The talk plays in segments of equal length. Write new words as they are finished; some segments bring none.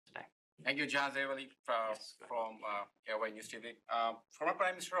Thank you, Jahanzaib Ali, Yes, go ahead. from Airway News TV. Former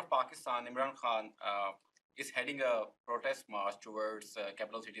Prime Minister of Pakistan, Imran Khan, is heading a protest march towards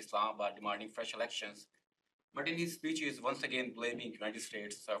capital city Islamabad, demanding fresh elections. But in his speech, he is once again blaming United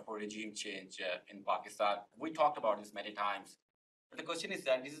States for regime change in Pakistan. We talked about this many times. But the question is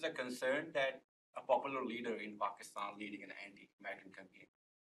that this is a concern that a popular leader in Pakistan leading an anti-American campaign.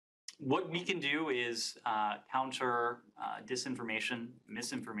 What we can do is counter disinformation,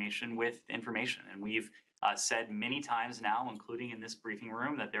 misinformation with information. And we've said many times now, including in this briefing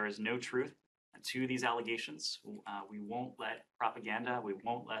room, that there is no truth to these allegations. We won't let propaganda, we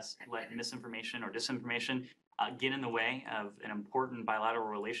won't let misinformation or disinformation get in the way of an important bilateral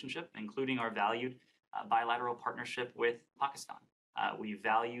relationship, including our valued bilateral partnership with Pakistan. We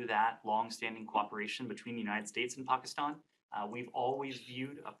value that long-standing cooperation between the United States and Pakistan. We've always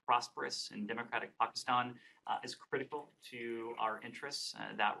viewed a prosperous and democratic Pakistan as critical to our interests.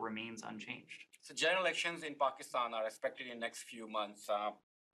 That remains unchanged. So general elections in Pakistan are expected in the next few months.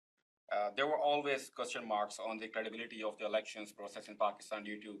 There were always question marks on the credibility of the elections process in Pakistan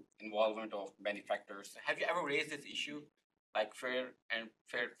due to involvement of many factors. Have you ever raised this issue, like free and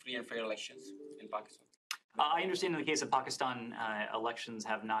fair elections in Pakistan? I understand in the case of Pakistan, elections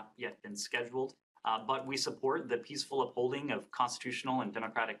have not yet been scheduled, but we support the peaceful upholding of constitutional and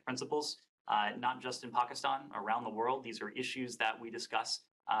democratic principles, not just in Pakistan, around the world. These are issues that we discuss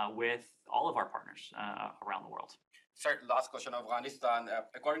with all of our partners around the world. Sir, last question. Afghanistan.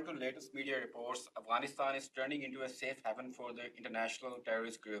 According to latest media reports, Afghanistan is turning into a safe haven for the international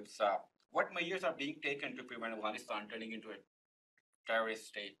terrorist groups. What measures are being taken to prevent Afghanistan turning into a terrorist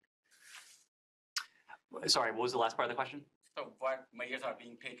state? Sorry, what was the last part of the question? So what measures are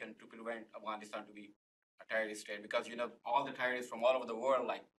being taken to prevent Afghanistan to be a terrorist state? Because, all the terrorists from all over the world,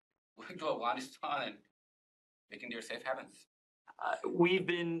 like, going to Afghanistan and making their safe havens. We've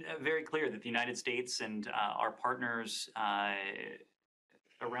been very clear that the United States and our partners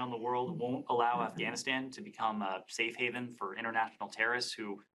around the world won't allow Afghanistan to become a safe haven for international terrorists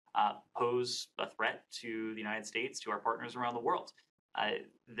who pose a threat to the United States, to our partners around the world.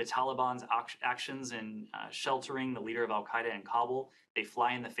 The Taliban's actions in sheltering the leader of al-Qaeda in Kabul, they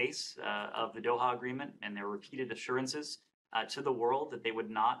fly in the face of the Doha Agreement and their repeated assurances to the world that they would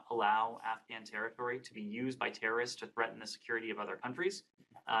not allow Afghan territory to be used by terrorists to threaten the security of other countries.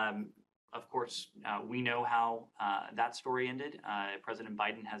 Of course, we know how that story ended. President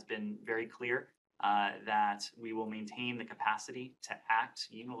Biden has been very clear that we will maintain the capacity to act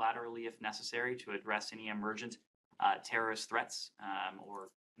unilaterally if necessary to address any emergent terrorist threats or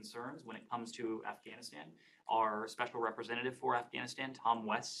concerns when it comes to Afghanistan. Our special representative for Afghanistan, Tom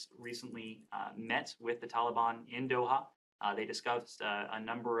West, recently met with the Taliban in Doha. They discussed a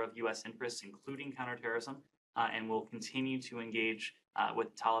number of U.S. interests, including counterterrorism, and will continue to engage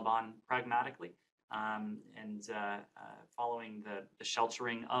with the Taliban pragmatically. Following the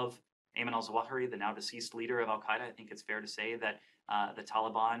sheltering of Ayman al-Zawahiri, the now deceased leader of al-Qaeda, I think it's fair to say that the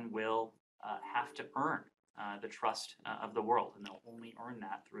Taliban will have to earn the trust of the world, and they'll only earn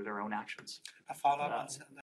that through their own actions. A follow-up on